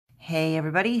Hey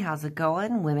everybody, how's it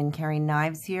going? Women Carrying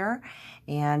Knives here,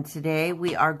 and today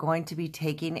we are going to be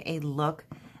taking a look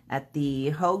at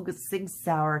the Houge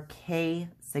Sauer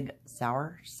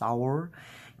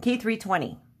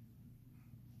K320.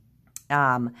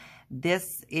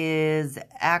 This is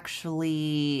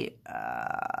actually,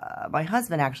 my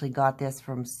husband actually got this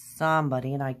from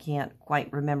somebody, and I can't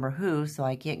quite remember who, so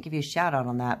I can't give you a shout out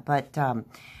on that, but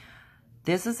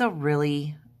this is a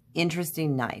really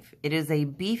interesting knife. It is a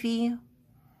beefy,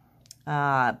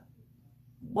 well,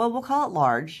 we'll call it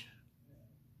large.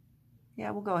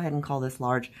 Yeah, we'll go ahead and call this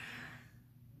large.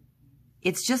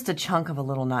 It's just a chunk of a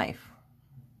little knife.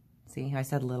 See, I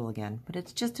said little again, but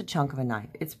it's just a chunk of a knife.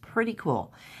 It's pretty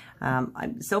cool.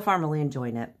 So far, I'm really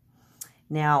enjoying it.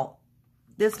 Now,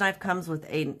 this knife comes with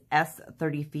an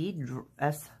S30V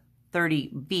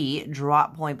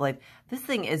drop point blade. This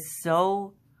thing is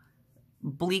so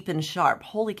bleeping sharp.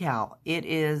 Holy cow. It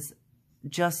is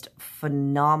just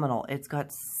phenomenal. It's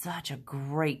got such a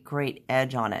great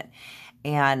edge on it.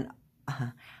 And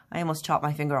I almost chopped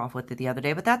my finger off with it the other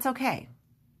day, but that's okay.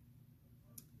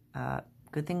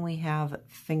 Good thing we have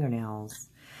fingernails.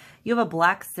 You have a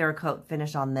black Cerakote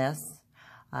finish on this.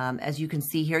 As you can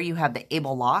see here, you have the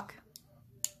able lock,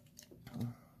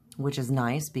 which is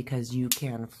nice because you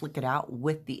can flick it out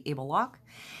with the able lock.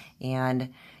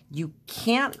 And you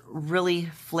can't really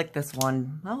flick this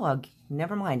one. Oh,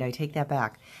 never mind. I take that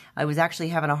back. I was actually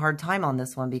having a hard time on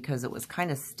this one because it was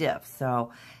kind of stiff.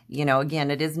 So, you know,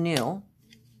 again, it is new.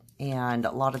 And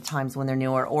a lot of times when they're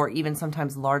newer or even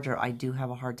sometimes larger, I do have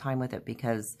a hard time with it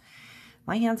because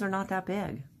my hands are not that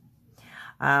big.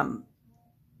 The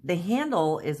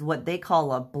handle is what they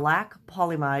call a black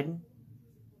polyamide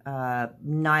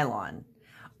nylon.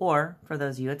 Or, for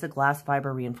those of you, it's a glass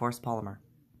fiber reinforced polymer.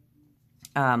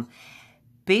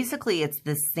 Basically, it's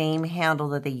the same handle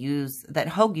that they use, that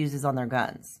Houge uses on their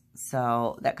guns.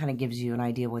 So that kind of gives you an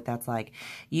idea what that's like.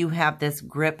 You have this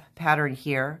grip pattern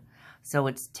here. So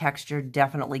its texture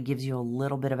definitely gives you a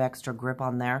little bit of extra grip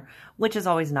on there, which is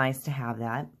always nice to have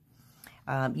that.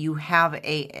 You have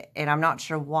and I'm not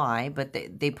sure why, but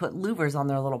they put louvers on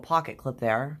their little pocket clip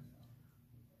there.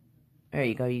 There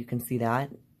you go. You can see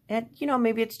that. And, you know,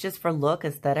 maybe it's just for look,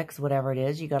 aesthetics, whatever it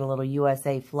is. You got a little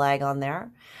USA flag on there.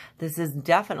 This is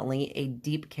definitely a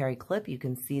deep carry clip. You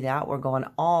can see that. We're going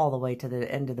all the way to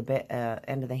the end of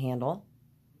the handle.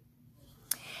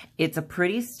 It's a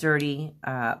pretty sturdy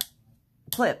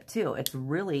clip, too. It's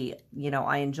really, you know,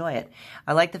 I enjoy it.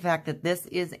 I like the fact that this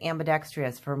is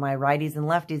ambidextrous. For my righties and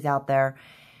lefties out there,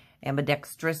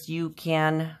 ambidextrous, you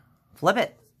can flip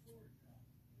it.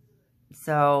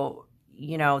 So,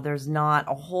 you know, there's not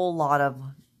a whole lot of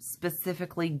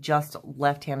specifically just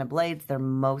left-handed blades. They're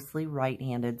mostly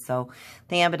right-handed. So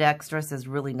the ambidextrous is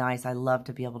really nice. I love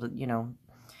to be able to, you know,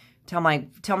 tell my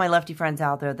lefty friends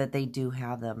out there that they do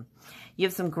have them. You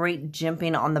have some great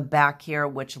jimping on the back here,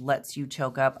 which lets you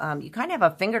choke up. You kind of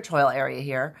have a finger choil area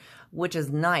here, which is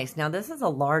nice. Now, this is a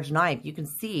large knife. You can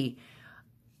see,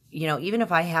 you know, even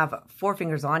if I have 4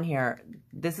 fingers on here,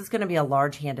 this is going to be a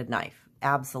large-handed knife.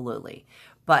 Absolutely.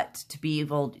 But to be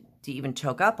able to even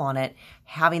choke up on it,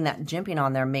 having that jimping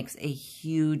on there makes a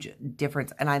huge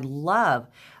difference. And I love,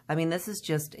 I mean, this is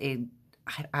just a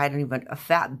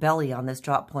fat belly on this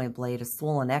drop point blade, a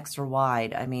swollen extra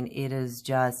wide. I mean, it is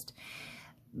just,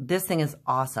 this thing is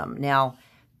awesome. Now,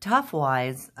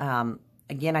 tough-wise,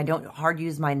 again, I don't hard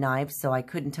use my knives, so I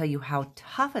couldn't tell you how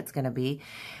tough it's going to be.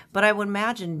 But I would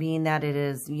imagine, being that it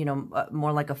is, you know,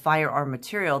 more like a firearm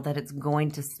material, that it's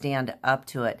going to stand up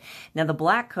to it. Now, the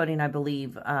black coating, I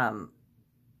believe, I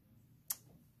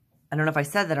don't know if I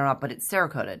said that or not, but it's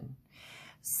Cerakoted.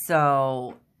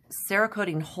 So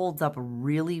Cerakoting holds up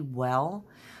really well,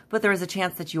 but there is a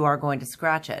chance that you are going to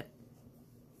scratch it.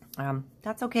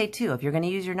 That's okay, too. If you're going to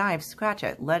use your knife, scratch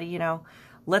it.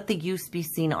 Let the use be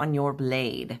seen on your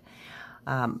blade.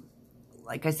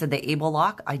 Like I said, the able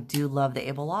lock, I do love the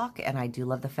able lock, and I do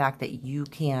love the fact that you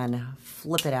can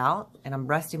flip it out. And I'm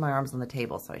resting my arms on the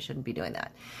table, so I shouldn't be doing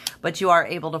that. But you are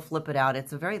able to flip it out.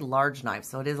 It's a very large knife,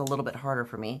 so it is a little bit harder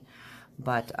for me.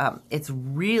 But it's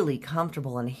really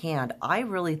comfortable in hand. I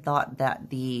really thought that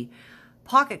the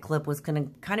pocket clip was going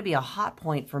to kind of be a hot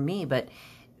point for me, but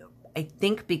I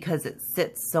think because it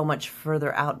sits so much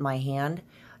further out in my hand,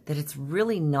 that it's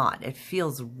really not. It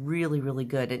feels really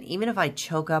good. And even if I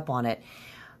choke up on it,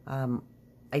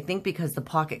 I think because the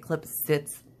pocket clip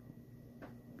sits,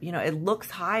 you know, it looks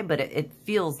high, but it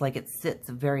feels like it sits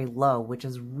very low, which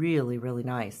is really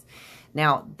nice.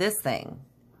 Now, this thing,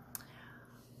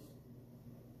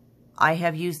 I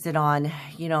have used it on,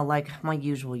 you know, like my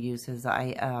usual uses.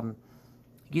 I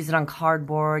use it on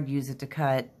cardboard, use it to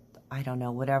cut I don't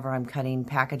know, whatever I'm cutting,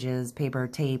 packages, paper,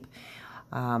 tape.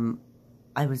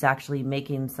 I was actually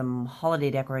making some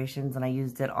holiday decorations, and I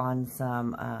used it on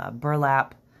some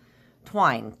burlap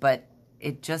twine, but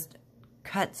it just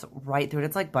cuts right through it.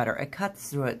 It's like butter. It cuts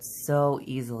through it so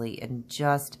easily, and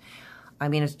just, I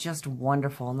mean, it's just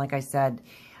wonderful. And like I said,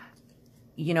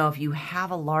 you know, if you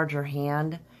have a larger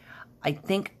hand, I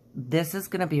think this is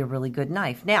going to be a really good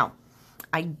knife. Now,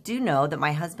 I do know that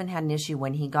my husband had an issue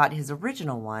when he got his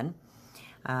original one.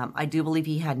 I do believe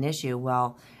he had an issue.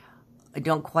 Well, I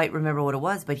don't quite remember what it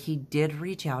was, but he did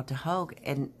reach out to Houge,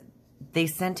 and they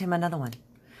sent him another one.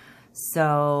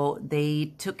 So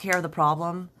they took care of the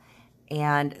problem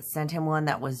and sent him one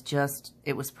that was just,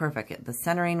 it was perfect. The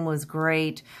centering was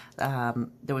great.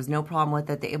 There was no problem with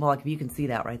it. Well, like, you can see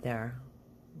that right there.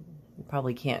 You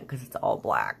probably can't because it's all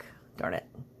black. Darn it.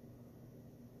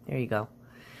 There you go.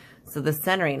 So the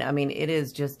centering, I mean, it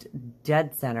is just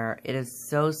dead center. It is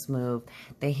so smooth.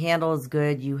 The handle is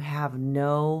good. You have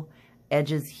no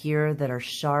edges here that are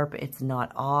sharp. It's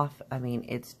not off. I mean,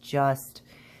 it's just,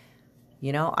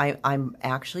 you know, I'm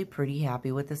actually pretty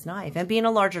happy with this knife. And being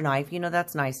a larger knife, you know,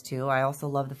 that's nice too. I also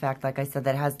love the fact, like I said,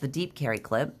 that it has the deep carry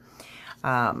clip.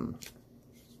 I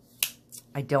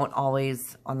don't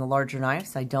always, on the larger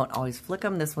knives, I don't always flick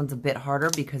them. This one's a bit harder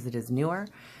because it is newer.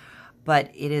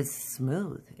 But it is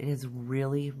smooth. It is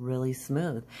really, really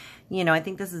smooth. You know, I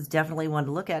think this is definitely one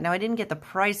to look at. Now, I didn't get the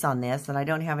price on this, and I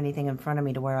don't have anything in front of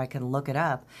me to where I can look it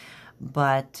up.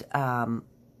 But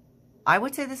I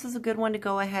would say this is a good one to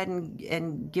go ahead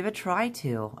and give a try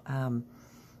to.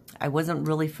 I wasn't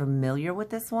really familiar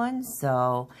with this one,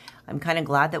 so I'm kind of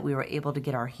glad that we were able to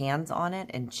get our hands on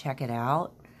it and check it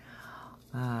out.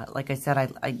 Like I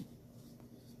said,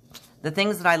 the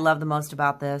things that I love the most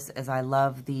about this is I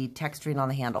love the texturing on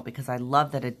the handle, because I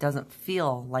love that it doesn't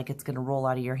feel like it's going to roll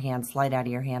out of your hand, slide out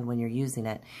of your hand when you're using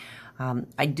it.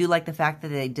 I do like the fact that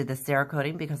they did the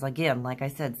Cerakoting, because again, like I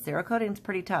said, Cerakoting is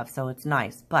pretty tough, so it's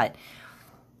nice. But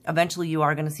eventually you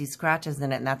are going to see scratches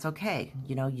in it, and that's okay.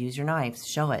 You know, use your knives,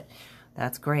 show it.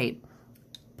 That's great.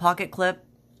 Pocket clip,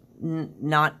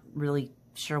 not really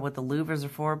sure what the louvers are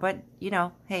for, but you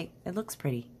know, hey, it looks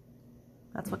pretty.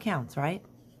 That's what counts, right?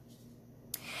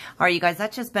 All right, you guys,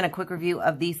 that's just been a quick review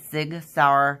of the Sig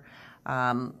Sauer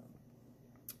Houge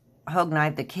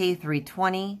knife, the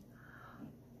K320.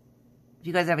 If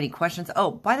you guys have any questions.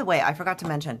 Oh, by the way, I forgot to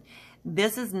mention,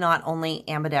 this is not only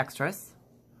ambidextrous,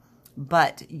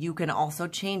 but you can also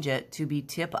change it to be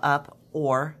tip up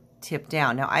or tip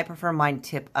down. Now, I prefer mine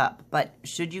tip up, but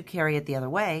should you carry it the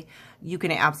other way, you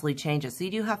can absolutely change it. So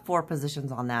you do have 4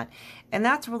 positions on that. And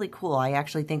that's really cool. I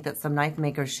actually think that some knife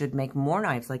makers should make more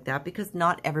knives like that, because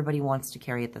not everybody wants to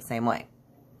carry it the same way.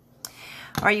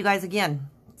 All right, you guys,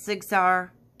 again, Sig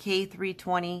Sauer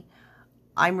K320.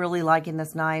 I'm really liking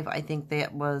this knife. I think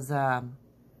that was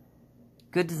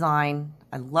good design.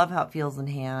 I love how it feels in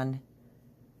hand.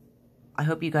 I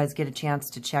hope you guys get a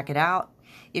chance to check it out.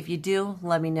 If you do,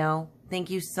 let me know. Thank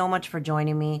you so much for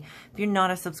joining me. If you're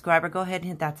not a subscriber, go ahead and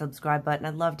hit that subscribe button.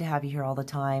 I'd love to have you here all the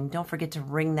time. Don't forget to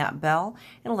ring that bell.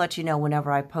 It'll let you know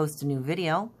whenever I post a new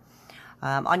video.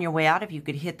 On your way out, if you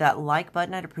could hit that like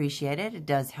button, I'd appreciate it. It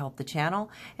does help the channel.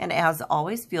 And as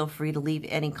always, feel free to leave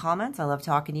any comments. I love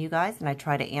talking to you guys, and I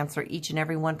try to answer each and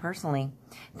every one personally.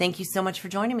 Thank you so much for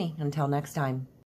joining me. Until next time.